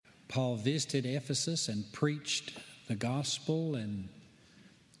Paul visited Ephesus and preached the gospel, and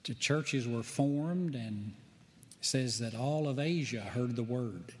the churches were formed, and it says that all of Asia heard the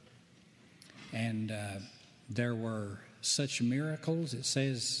word. And there were such miracles. It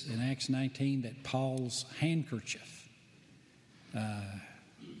says in Acts 19 that Paul's handkerchief,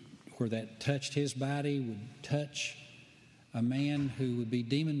 where that touched his body, would touch a man who would be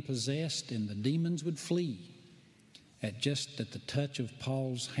demon-possessed, and the demons would flee at the touch of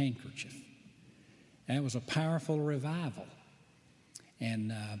Paul's handkerchief. And it was a powerful revival.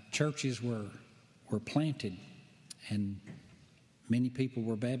 And churches were planted, and many people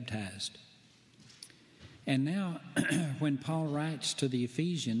were baptized. And now, when Paul writes to the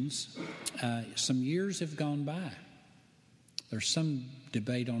Ephesians, some years have gone by. There's some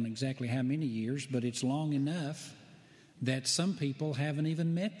debate on exactly how many years, but it's long enough that some people haven't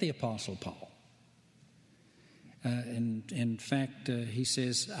even met the Apostle Paul. And in fact, he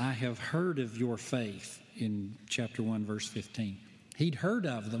says, I have heard of your faith in chapter 1, verse 15. He'd heard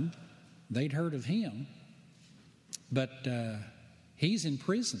of them. They'd heard of him. But he's in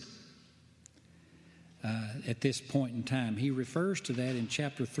prison at this point in time. He refers to that in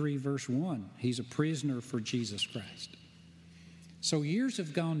chapter 3, verse 1. He's a prisoner for Jesus Christ. So years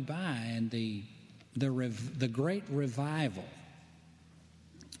have gone by, and the great revival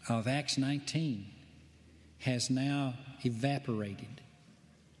of Acts 19 has now evaporated.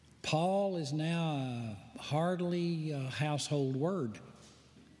 Paul is now hardly a household word.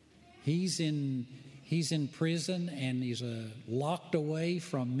 He's in prison, and he's locked away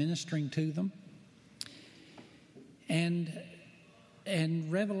from ministering to them. And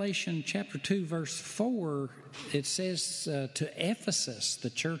in Revelation chapter 2, verse 4, it says to Ephesus, the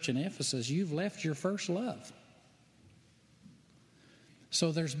church in Ephesus, you've left your first love.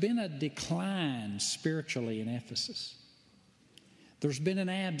 So there's been a decline spiritually in Ephesus. There's been an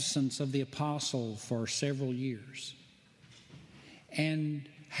absence of the apostle for several years. And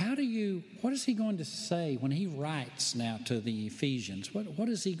what is he going to say when he writes now to the Ephesians? What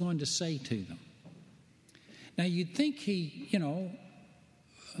is he going to say to them? Now, you'd think he,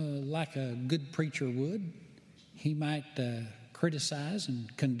 like a good preacher would, he might criticize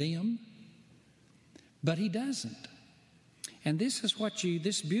and condemn, but he doesn't. And this is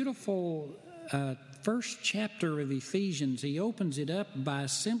this beautiful first chapter of Ephesians, he opens it up by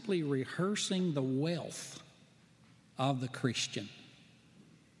simply rehearsing the wealth of the Christian.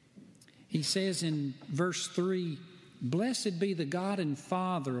 He says in verse 3, blessed be the God and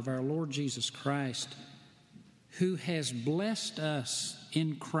Father of our Lord Jesus Christ, who has blessed us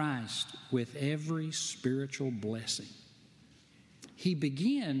in Christ with every spiritual blessing. He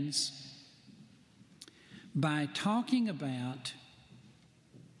begins by talking about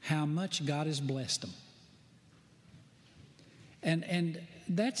how much God has blessed them. And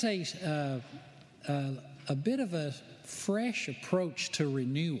that's a bit of a fresh approach to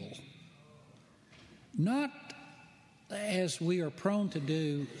renewal. Not as we are prone to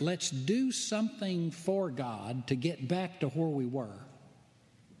do, let's do something for God to get back to where we were.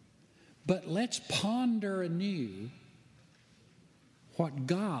 But let's ponder anew what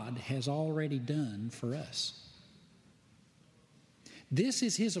God has already done for us. This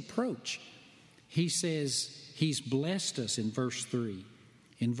is his approach. He says he's blessed us in verse 3.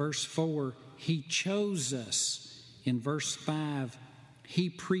 In verse 4, he chose us. In verse 5, he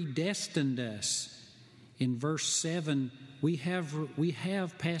predestined us. In verse 7, we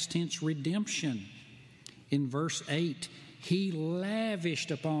have past tense redemption. In verse 8, he lavished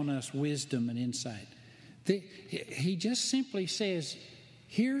upon us wisdom and insight. He just simply says,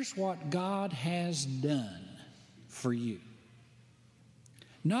 here's what God has done for you.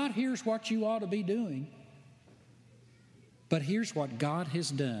 Not here's what you ought to be doing, but here's what God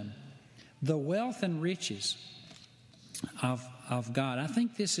has done. The wealth and riches of God. I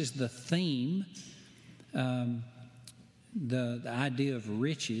think this is the theme. The idea of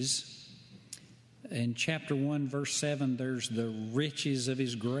riches. In chapter 1, verse 7, there's the riches of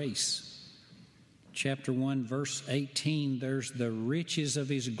his grace. Chapter 1, verse 18, there's the riches of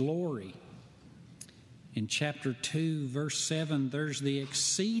his glory. In chapter 2, verse 7, there's the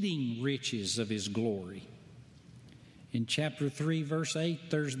exceeding riches of his glory. In chapter 3, verse 8,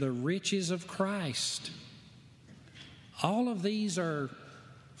 there's the riches of Christ. All of these are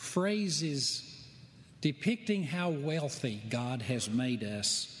phrases depicting how wealthy God has made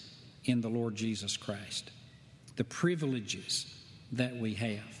us in the Lord Jesus Christ, the privileges that we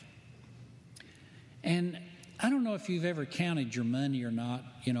have. And I don't know if you've ever counted your money or not.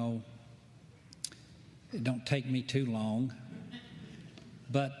 It don't take me too long.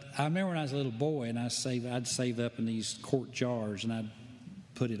 But I remember when I was a little boy and I'd save up in these quart jars, and I'd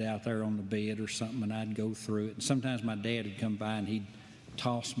put it out there on the bed or something, and I'd go through it. And sometimes my dad would come by and he'd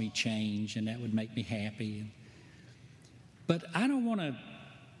toss me change, and that would make me happy. But I don't want to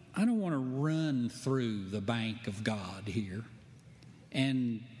run through the bank of God here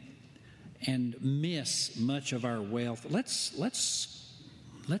and miss much of our wealth. Let's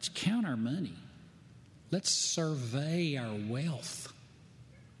count our money. Let's survey our wealth.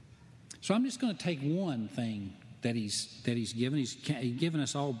 So I'm just going to take one thing that he's given. He's given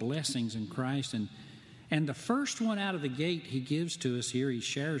us all blessings in Christ, and the first one out of the gate he gives to us here, he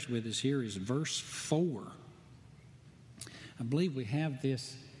shares with us here, is verse 4. I believe we have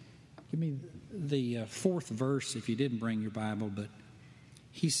this. Give me the fourth verse if you didn't bring your Bible, but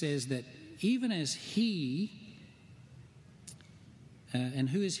he says that even as he, and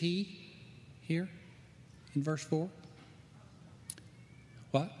who is he here in verse 4?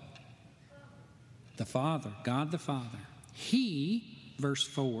 What? The Father, God the Father. He, verse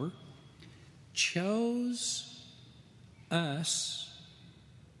 4, chose us.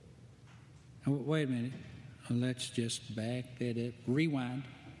 Oh, wait a minute. Let's just back that up. Rewind.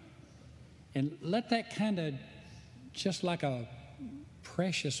 And let that kind of, just like a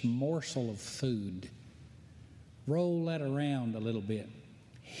precious morsel of food, roll that around a little bit.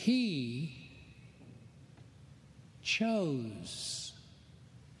 He chose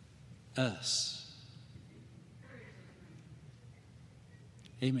us.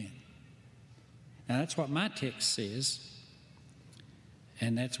 Amen. Now that's what my text says,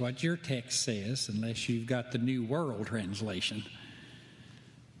 and that's what your text says, unless you've got the New World Translation.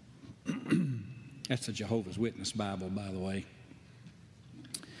 That's the Jehovah's Witness Bible, by the way.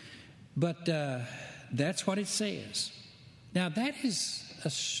 But that's what it says. Now that is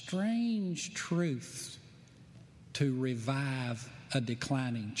a strange truth to revive a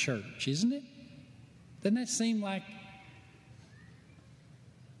declining church, isn't it? Doesn't that seem like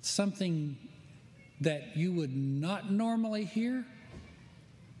something that you would not normally hear?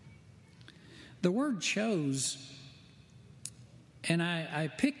 The word chose, and I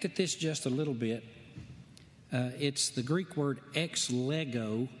picked at this just a little bit. It's the Greek word ex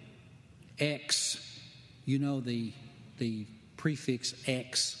lego. Ex, you know the prefix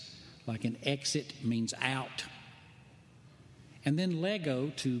ex, like an exit means out. And then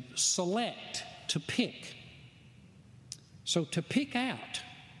lego, to select, to pick. So to pick out,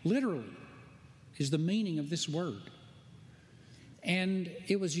 literally, is the meaning of this word. And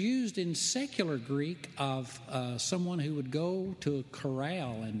it was used in secular Greek of someone who would go to a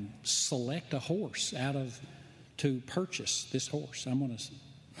corral and select a horse to purchase this horse.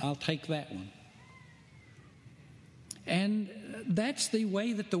 I'll take that one. And that's the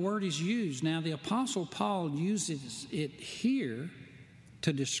way that the word is used. Now, the Apostle Paul uses it here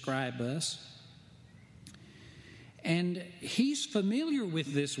to describe us. And he's familiar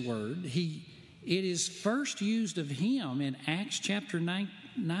with this word. It is first used of him in Acts chapter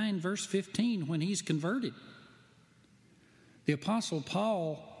 9 verse 15 when he's converted. The Apostle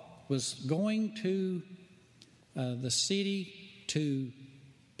Paul was going to the city to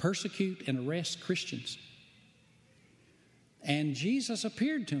persecute and arrest Christians. And Jesus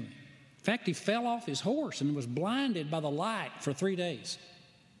appeared to him. In fact, he fell off his horse and was blinded by the light for 3 days.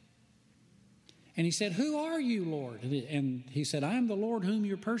 And he said, "Who are you, Lord?" And he said, "I am the Lord whom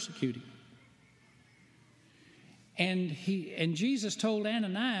you're persecuting." And Jesus told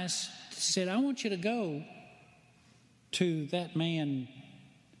Ananias, said, "I want you to go to that man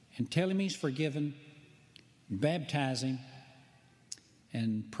and tell him he's forgiven, baptize him,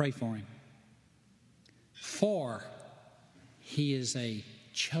 and pray for him. For he is a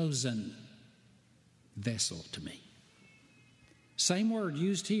chosen vessel to me." Same word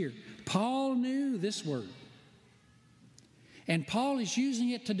used here. Paul knew this word. And Paul is using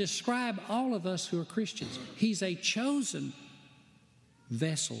it to describe all of us who are Christians. He's a chosen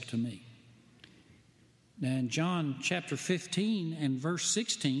vessel to me. Now in John chapter 15 and verse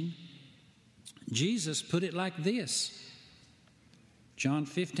 16, Jesus put it like this. John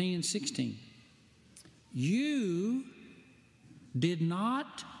 15 and 16. "You did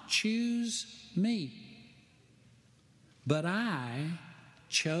not choose me, but I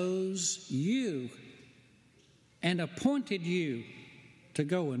chose you and appointed you to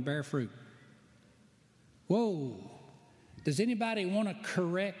go and bear fruit." Whoa. Does anybody want to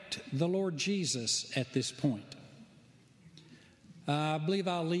correct the Lord Jesus at this point? I believe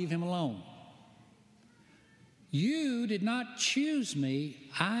I'll leave him alone. You did not choose me,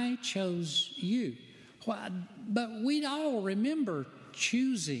 I chose you. But we all remember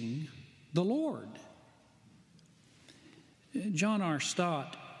choosing the Lord. John R.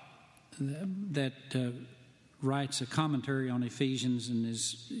 Stott, that writes a commentary on Ephesians and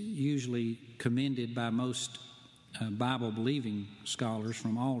is usually commended by most Bible-believing scholars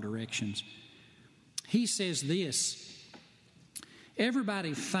from all directions. He says this: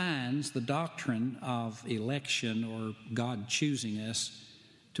 everybody finds the doctrine of election or God choosing us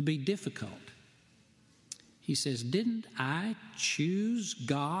to be difficult. He says, didn't I choose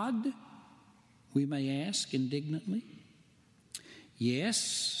God? We may ask indignantly. Yes,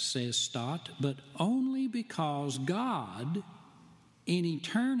 says Stott, but only because God in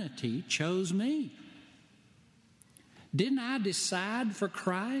eternity chose me. Didn't I decide for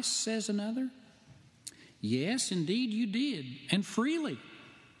Christ, says another? Yes, indeed you did, and freely.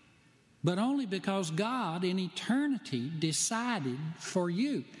 But only because God in eternity decided for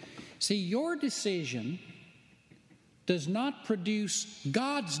you. See, your decision does not produce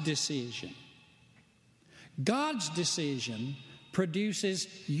God's decision. God's decision produces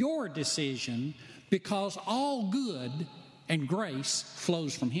your decision because all good and grace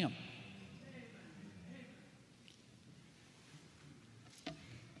flows from Him.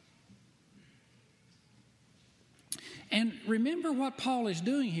 And remember what Paul is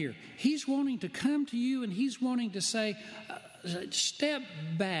doing here. He's wanting to come to you and he's wanting to say, step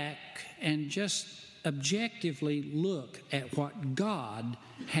back and just objectively look at what God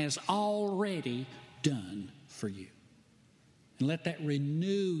has already done for you. And let that renew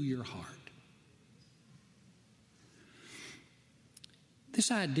your heart.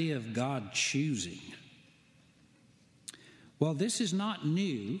 This idea of God choosing, well, this is not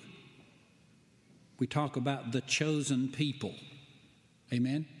new. We talk about the chosen people.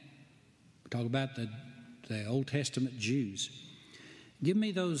 Amen? We talk about the Old Testament Jews. Give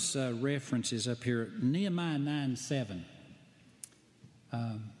me those references up here. Nehemiah 9:7.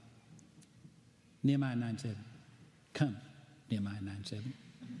 Nehemiah 9:7. Come, Nehemiah 9:7.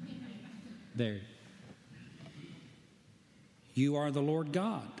 There. You are the Lord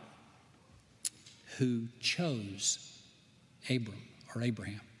God who chose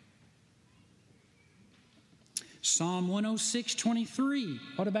Abraham. Psalm 106:23.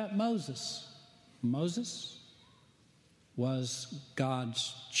 What about Moses? Moses was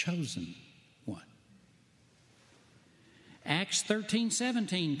God's chosen one. Acts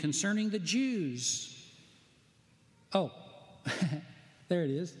 13:17 concerning the Jews. Oh, there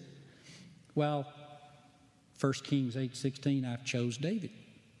it is. Well, 1 Kings 8:16, I chose David.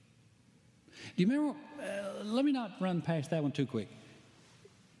 Do you remember? Let me not run past that one too quick.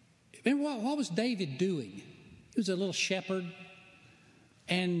 Remember what was David doing? He was a little shepherd,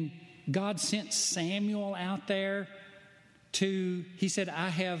 and God sent Samuel out there he said, I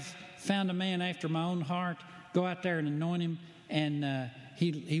have found a man after my own heart. Go out there and anoint him. And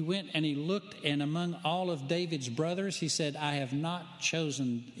he went and he looked, and among all of David's brothers, he said, I have not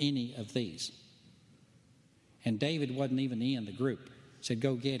chosen any of these. And David wasn't even in the group. He said,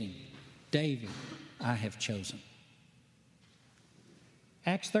 go get him. David, I have chosen.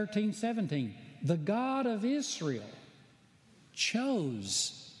 Acts 13:17. The God of Israel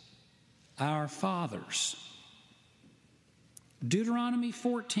chose our fathers. Deuteronomy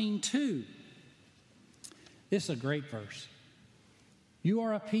 14:2. This is a great verse. You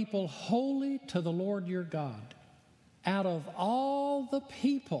are a people holy to the Lord your God. Out of all the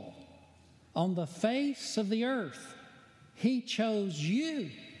people on the face of the earth, He chose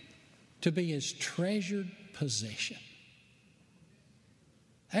you to be His treasured possession.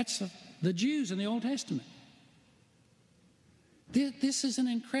 That's the Jews in the Old Testament. This is an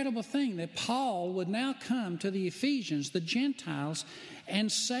incredible thing that Paul would now come to the Ephesians, the Gentiles, and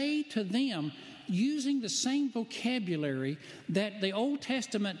say to them, using the same vocabulary that the Old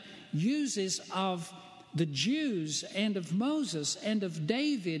Testament uses of the Jews and of Moses and of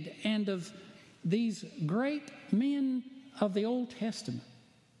David and of these great men of the Old Testament.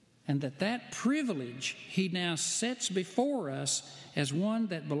 And that privilege He now sets before us as one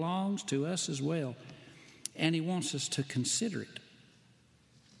that belongs to us as well. And He wants us to consider it.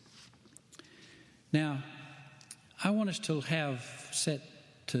 Now, I want us to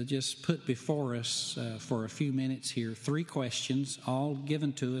just put before us for a few minutes here 3 questions, all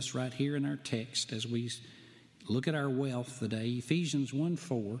given to us right here in our text as we look at our wealth today. Ephesians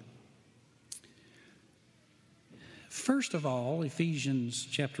 1:4. First of all, Ephesians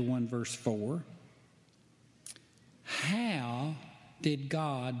chapter 1, verse 4. How did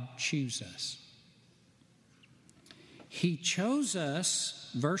God choose us? He chose us,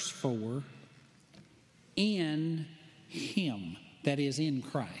 verse 4, in Him, that is, in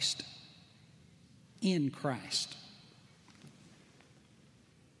Christ. In Christ.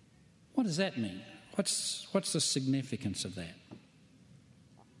 What does that mean? What's the significance of that?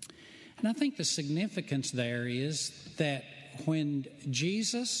 And I think the significance there is that when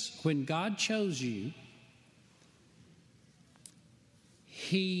God chose you,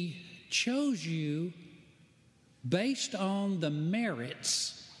 He chose you based on the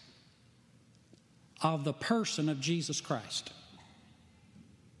merits of the person of Jesus Christ.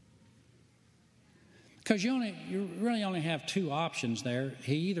 Because you really only have two options there.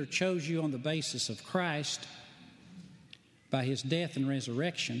 He either chose you on the basis of Christ by His death and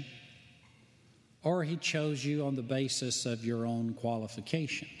resurrection, or He chose you on the basis of your own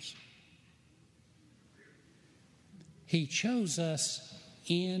qualifications. He chose us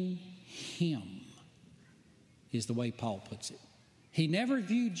in Him, is the way Paul puts it. He never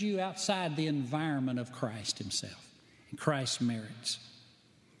viewed you outside the environment of Christ Himself and Christ's merits.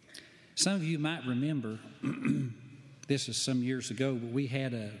 Some of you might remember, this was some years ago, but we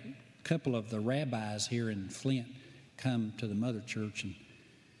had a couple of the rabbis here in Flint come to the Mother Church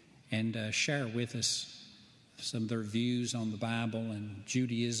and share with us some of their views on the Bible and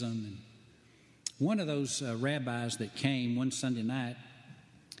Judaism. And one of those rabbis that came one Sunday night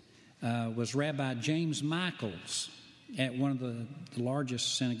was Rabbi James Michaels at one of the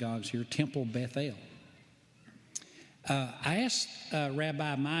largest synagogues here, Temple Bethel. I asked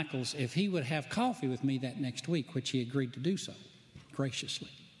Rabbi Michaels if he would have coffee with me that next week, which he agreed to do so graciously.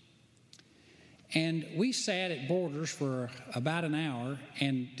 And we sat at Borders for about an hour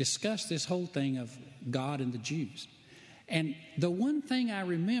and discussed this whole thing of God and the Jews. And the one thing I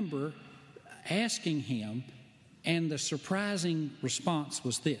remember asking him, and the surprising response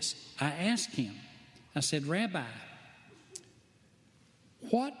was this. I asked him, I said, Rabbi,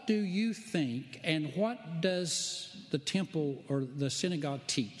 what do you think and what does the temple or the synagogue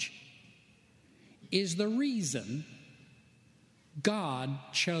teach is the reason God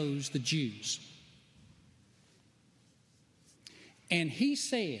chose the Jews? And he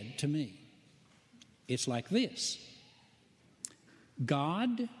said to me, it's like this.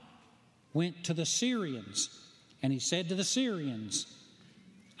 God went to the Syrians and He said to the Syrians,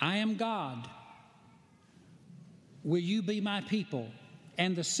 I am God. Will you be my people?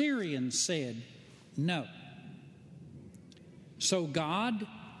 And the Syrians said, no. So God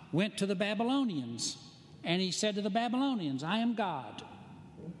went to the Babylonians and He said to the Babylonians, I am God.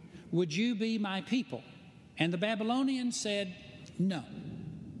 Would you be my people? And the Babylonians said, no.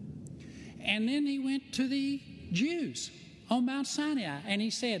 And then He went to the Jews on Mount Sinai and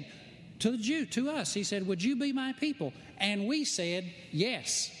He said to us, He said, would you be my people? And we said,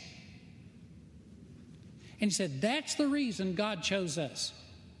 yes. And He said, that's the reason God chose us.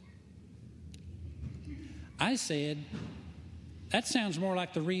 I said, that sounds more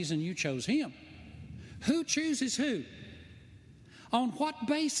like the reason you chose Him. Who chooses who? On what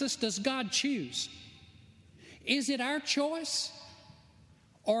basis does God choose? Is it our choice?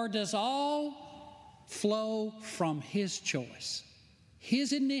 Or does all flow from His choice?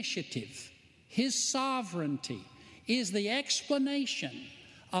 His initiative, His sovereignty is the explanation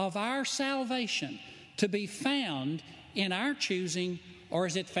of our salvation to be found in our choosing, or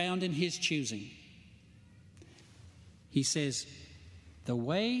is it found in His choosing? He says, the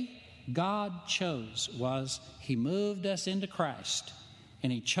way God chose was He moved us into Christ,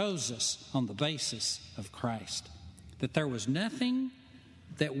 and He chose us on the basis of Christ. That there was nothing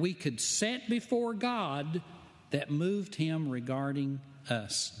that we could set before God that moved Him regarding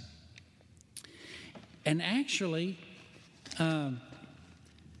us. And actually,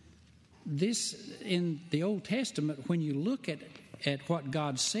 this in the Old Testament, when you look at what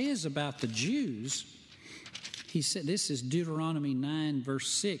God says about the Jews, He said, this is Deuteronomy 9, verse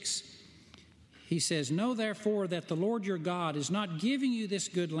 6. He says, know therefore that the Lord your God is not giving you this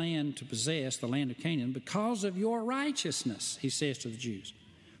good land to possess, the land of Canaan, because of your righteousness, He says to the Jews.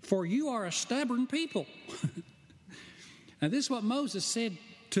 For you are a stubborn people. Now this is what Moses said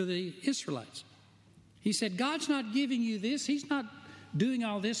to the Israelites. He said, God's not giving you this. He's not doing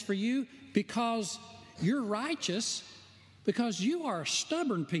all this for you because you're righteous, because you are a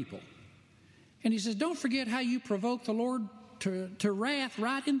stubborn people. And He says, don't forget how you provoked the Lord to wrath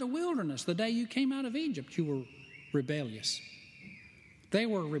right in the wilderness. The day you came out of Egypt, you were rebellious. They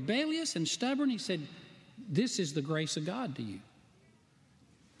were rebellious and stubborn. He said, this is the grace of God to you.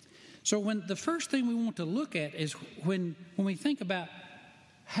 So when the first thing we want to look at is when we think about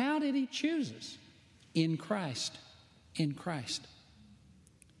how did He choose us? In Christ. In Christ.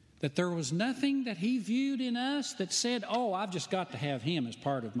 That there was nothing that He viewed in us that said, oh, I've just got to have him as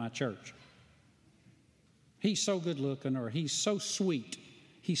part of my church. He's so good looking, or he's so sweet.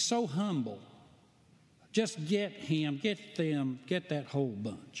 He's so humble. Just get him, get them, get that whole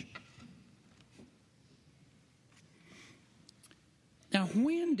bunch. Now, Now,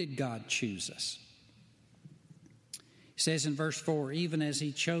 when did God choose us? It says in verse 4, even as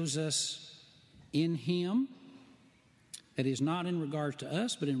He chose us in Him, that is not in regard to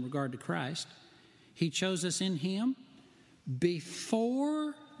us, but in regard to Christ. He chose us in Him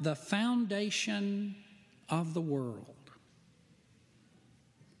before the foundation of the world.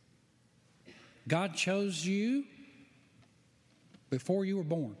 God chose you before you were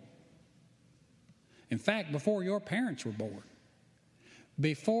born. In fact, before your parents were born.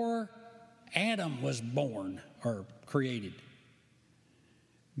 Before Adam was born or created.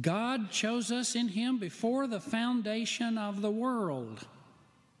 God chose us in Him before the foundation of the world.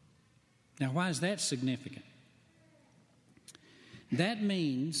 Now, why is that significant? That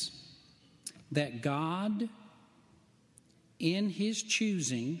means that God, in His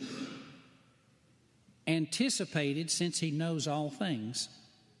choosing, anticipated, since He knows all things,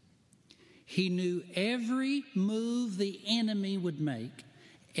 He knew every move the enemy would make,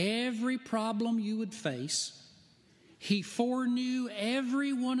 every problem you would face. He foreknew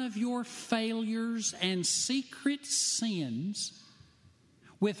every one of your failures and secret sins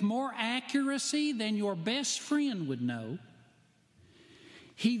with more accuracy than your best friend would know.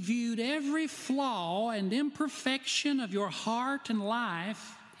 He viewed every flaw and imperfection of your heart and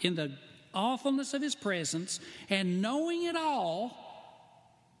life in the awfulness of His presence, and knowing it all,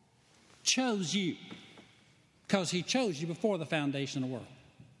 chose you, because He chose you before the foundation of the world.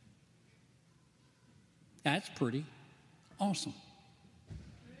 That's pretty awesome.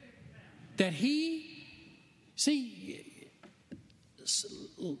 That He, see,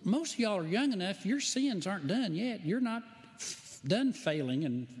 most of y'all are young enough, your sins aren't done yet. You're not done failing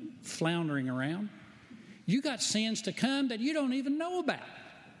and floundering around. You got sins to come that you don't even know about.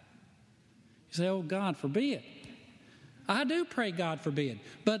 You say, oh, God forbid. I do pray God forbid.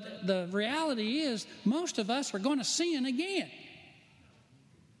 But the reality is, most of us are going to sin again.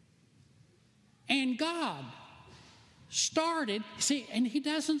 And God started, see, and He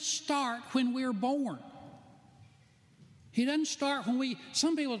doesn't start when we're born. He doesn't start when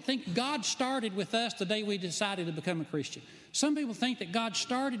some people think God started with us the day we decided to become a Christian. Some people think that God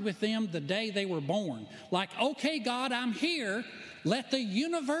started with them the day they were born. Like, okay, God, I'm here. Let the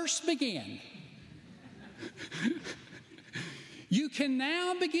universe begin. You can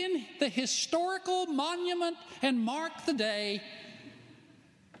now begin the historical monument and mark the day.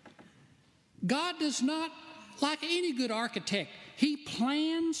 God does not, like any good architect, He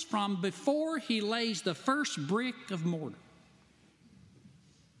plans from before He lays the first brick of mortar.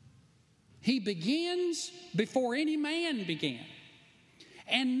 He begins before any man began.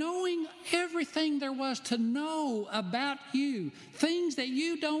 And knowing everything there was to know about you, things that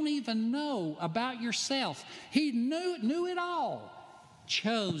you don't even know about yourself, He knew it all,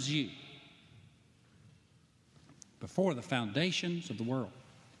 chose you before the foundations of the world.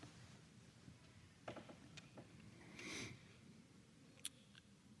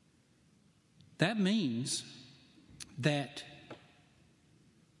 That means that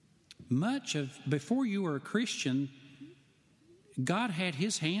before you were a Christian, God had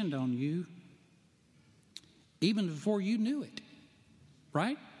His hand on you even before you knew it,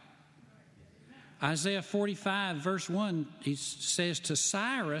 right? Isaiah 45 verse 1, he says, to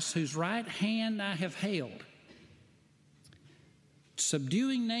Cyrus, whose right hand I have held,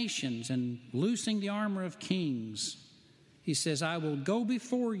 subduing nations and loosing the armor of kings. He says, I will go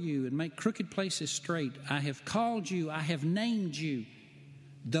before you and make crooked places straight. I have called you, I have named you,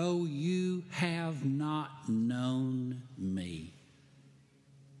 though you have not known me.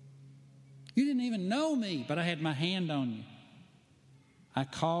 You didn't even know me, but I had my hand on you. I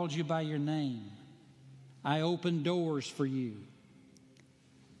called you by your name. I opened doors for you.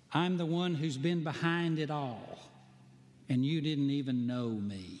 I'm the one who's been behind it all, and you didn't even know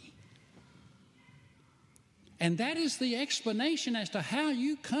me. And that is the explanation as to how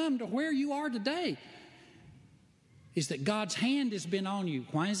you come to where you are today, is that God's hand has been on you.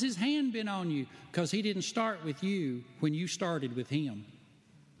 Why has His hand been on you? Because He didn't start with you when you started with Him.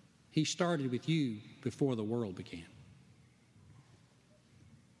 He started with you before the world began.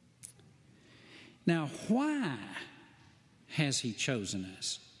 Now, why has He chosen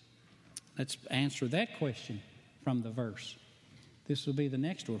us? Let's answer that question from the verse. This will be the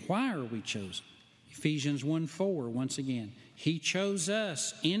next one. Why are we chosen? Ephesians 1:4, once again. He chose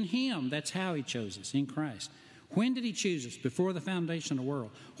us in Him. That's how He chose us, in Christ. When did He choose us? Before the foundation of the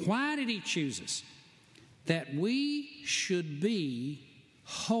world. Why did He choose us? That we should be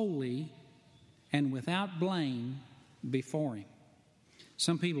holy and without blame before Him.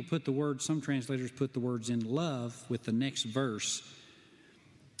 Some translators put the words in love with the next verse.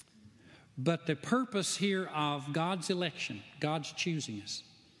 But the purpose here of God's election, God's choosing us,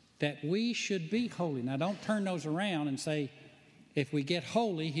 that we should be holy. Now, don't turn those around and say, if we get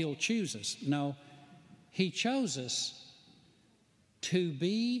holy, He'll choose us. No, He chose us to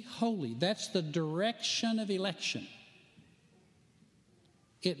be holy. That's the direction of election.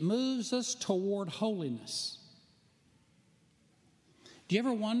 It moves us toward holiness. Do you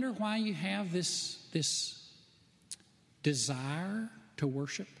ever wonder why you have this desire to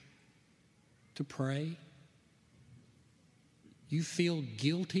worship, to pray? You feel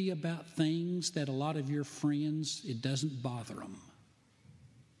guilty about things that a lot of your friends, it doesn't bother them.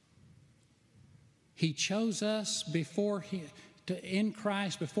 He chose us in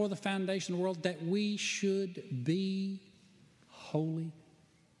Christ before the foundation of the world that we should be holy.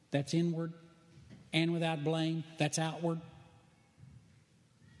 That's inward. And without blame. That's outward.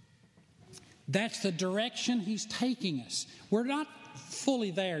 That's the direction He's taking us. We're not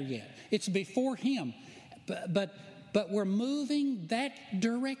fully there yet. It's before Him. But we're moving that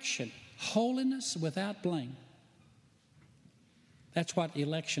direction. Holiness without blame. That's what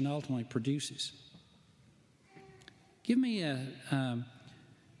election ultimately produces. Give me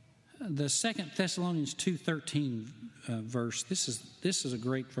the 2 Thessalonians 2:13 verse. This is a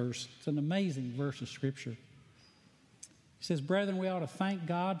great verse. It's an amazing verse of Scripture. He says, "Brethren, we ought to thank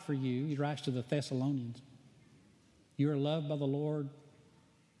God for you." He writes to the Thessalonians. "You are loved by the Lord,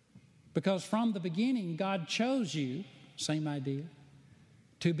 because from the beginning God chose you," same idea,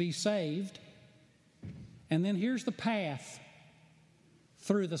 "to be saved." And then here's the path.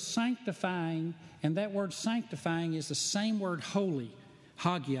 "Through the sanctifying," and that word sanctifying is the same word holy,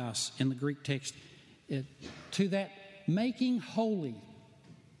 hagios in the Greek text, to that making holy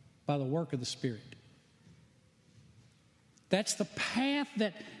by the work of the Spirit. That's the path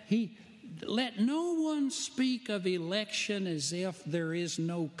that let no one speak of election as if there is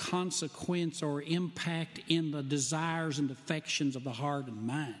no consequence or impact in the desires and affections of the heart and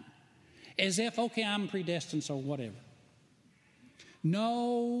mind. As if, okay, I'm predestined, so whatever.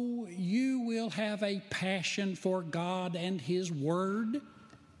 No, you will have a passion for God and His Word.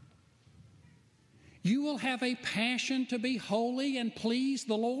 You will have a passion to be holy and please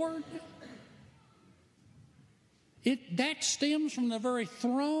the Lord. That stems from the very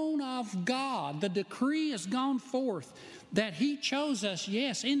throne of God. The decree has gone forth that He chose us,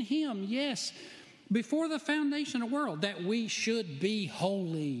 yes, in Him, yes, before the foundation of the world, that we should be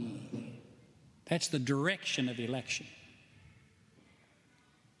holy. That's the direction of election.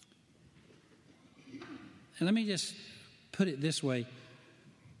 And let me just put it this way.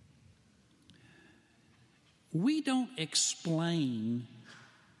 We don't explain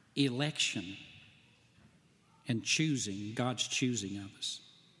election and choosing, God's choosing of us.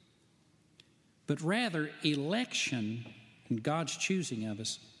 But rather, election and God's choosing of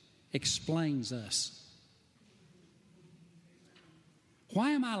us explains us.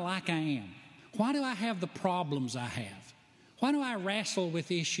 Why am I like I am? Why do I have the problems I have? Why do I wrestle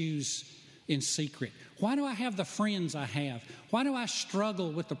with issues in secret? Why do I have the friends I have? Why do I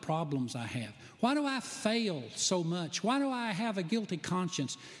struggle with the problems I have? Why do I fail so much? Why do I have a guilty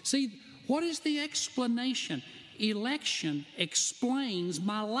conscience? See, what is the explanation? Election explains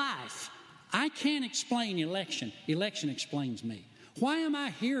my life. I can't explain election. Election explains me. Why am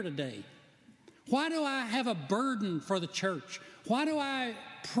I here today? Why do I have a burden for the church? Why do I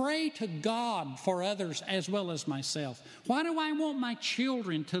pray to God for others as well as myself? Why do I want my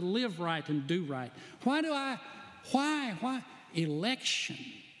children to live right and do right? Why? Election,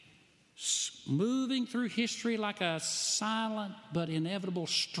 moving through history like a silent but inevitable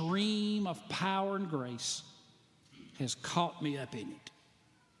stream of power and grace, has caught me up in it.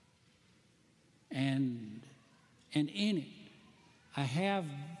 And in it, I have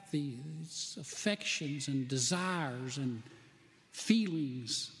these affections and desires and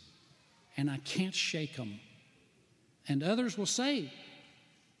feelings, and I can't shake them. And others will say,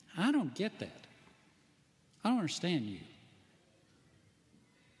 I don't get that. I don't understand you.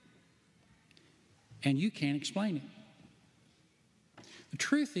 And you can't explain it. The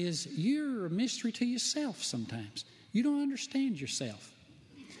truth is, you're a mystery to yourself sometimes. You don't understand yourself.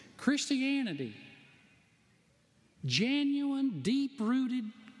 Christianity, genuine, deep-rooted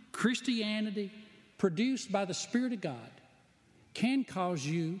Christianity produced by the Spirit of God, can cause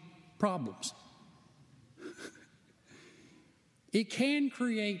you problems. It can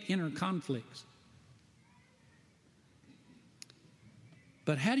create inner conflicts.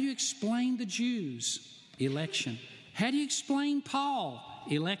 But how do you explain the Jews? Election. How do you explain Paul?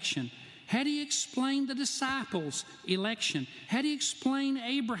 Election. How do you explain the disciples' election? How do you explain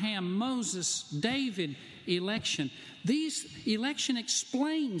Abraham, Moses, David election? These election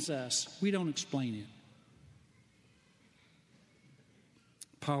explains us. We don't explain it.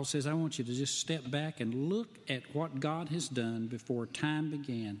 Paul says, I want you to just step back and look at what God has done before time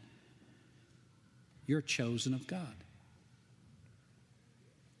began. You're chosen of God.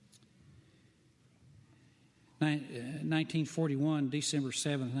 1941, December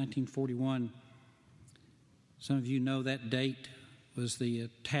 7th, 1941. Some of you know that date was the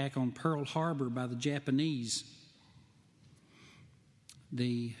attack on Pearl Harbor by the Japanese.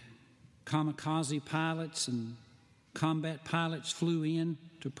 The kamikaze pilots and combat pilots flew in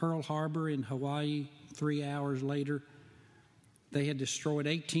to Pearl Harbor in Hawaii 3 hours later. They had destroyed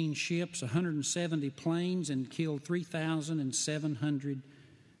 18 ships, 170 planes, and killed 3,700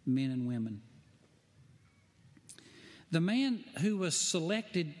 men and women. The man who was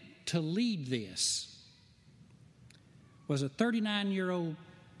selected to lead this was a 39-year-old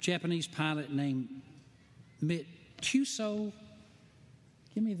Japanese pilot named Mitsuo.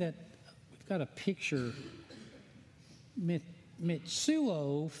 Give me that. We've got a picture.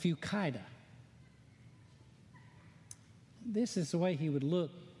 Mitsuo Fukaida. This is the way he would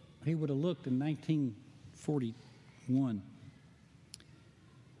look. He would have looked in 1941.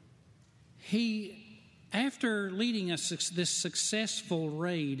 After leading this successful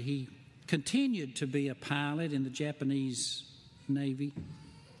raid, he continued to be a pilot in the Japanese Navy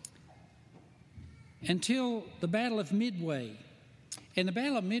until the Battle of Midway. In the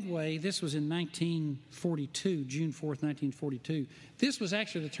Battle of Midway, this was in 1942, June 4th, 1942. This was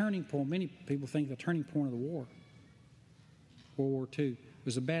actually the turning point. Many people think the turning point of the war, World War II,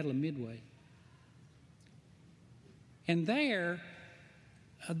 was the Battle of Midway. And there,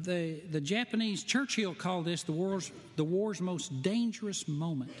 the Japanese, Churchill called this the war's most dangerous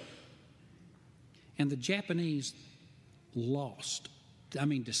moment. And the Japanese lost,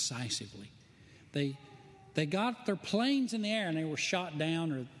 decisively. They got their planes in the air and they were shot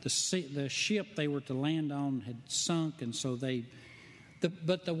down, or the ship they were to land on had sunk, and so the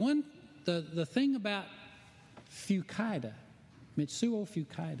thing about Fukaida, Mitsuo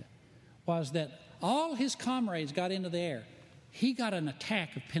Fukaida, was that all his comrades got into the air. He got an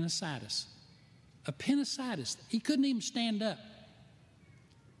attack of appendicitis. Appendicitis. He couldn't even stand up.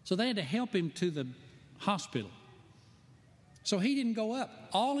 So they had to help him to the hospital. So he didn't go up.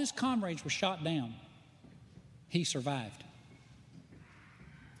 All his comrades were shot down. He survived.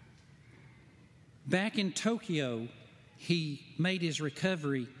 Back in Tokyo, he made his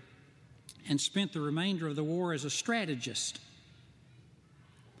recovery and spent the remainder of the war as a strategist.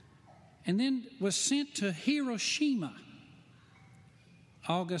 And then was sent to Hiroshima,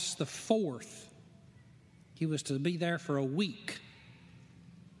 August the 4th. He was to be there for a week,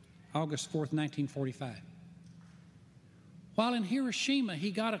 August 4th, 1945. While in Hiroshima, he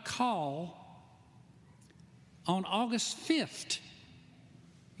got a call on August 5th.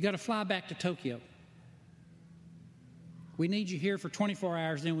 You got to fly back to Tokyo. We need you here for 24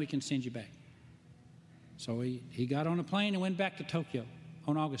 hours, then we can send you back. So he got on a plane and went back to Tokyo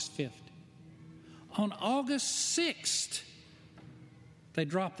on August 5th. On August 6th, they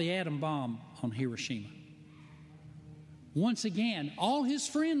dropped the atom bomb on Hiroshima. Once again, all his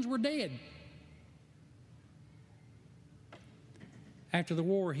friends were dead. After the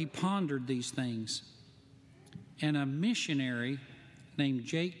war, he pondered these things. And a missionary named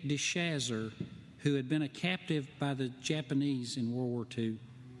Jake DeShazer, who had been a captive by the Japanese in World War II,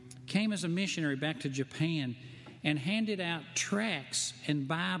 came as a missionary back to Japan and handed out tracts and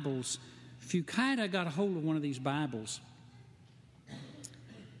Bibles. Fukaida got a hold of one of these Bibles,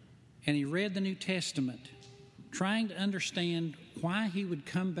 and he read the New Testament, trying to understand why he would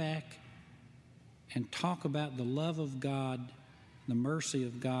come back and talk about the love of God, the mercy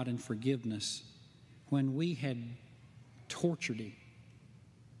of God, and forgiveness when we had tortured him.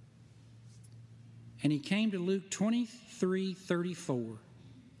 And he came to Luke 23:34.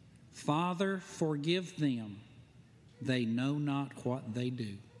 Father, forgive them. They know not what they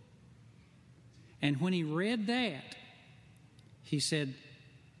do. And when he read that, he said,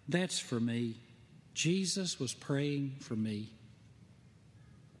 that's for me. Jesus was praying for me.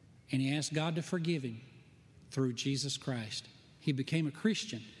 And he asked God to forgive him through Jesus Christ. He became a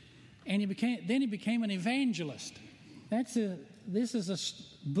Christian. And then he became an evangelist. This is a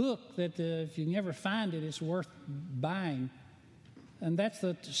book that if you never find it, it's worth buying. And that's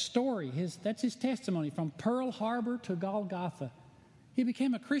the story. That's his testimony from Pearl Harbor to Golgotha. He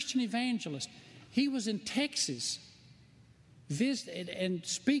became a Christian evangelist. He was in Texas visited and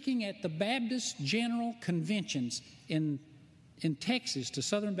speaking at the Baptist General Conventions in Texas to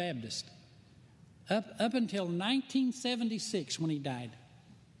Southern Baptists. up until 1976 when he died.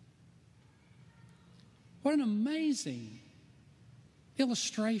 What an amazing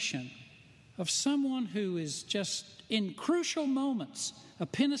illustration of someone who is just in crucial moments,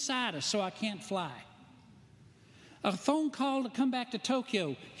 appendicitis, so I can't fly. A phone call to come back to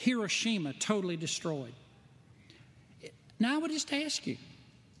Tokyo, Hiroshima, totally destroyed. Now I would just ask you,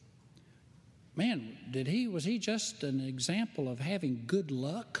 man, was he just an example of having good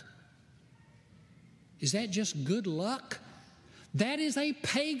luck? Is that just good luck? That is a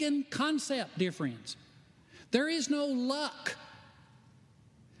pagan concept, dear friends. There is no luck.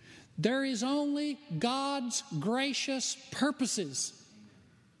 There is only God's gracious purposes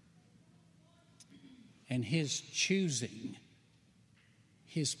and His choosing,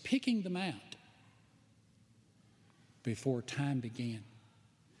 His picking them out before time began.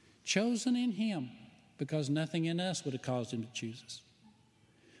 Chosen in Him because nothing in us would have caused Him to choose us.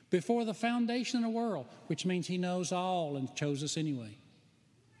 Before the foundation of the world, which means He knows all and chose us anyway.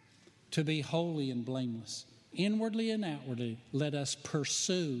 To be holy and blameless. Inwardly and outwardly, let us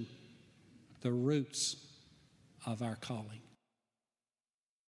pursue the roots of our calling.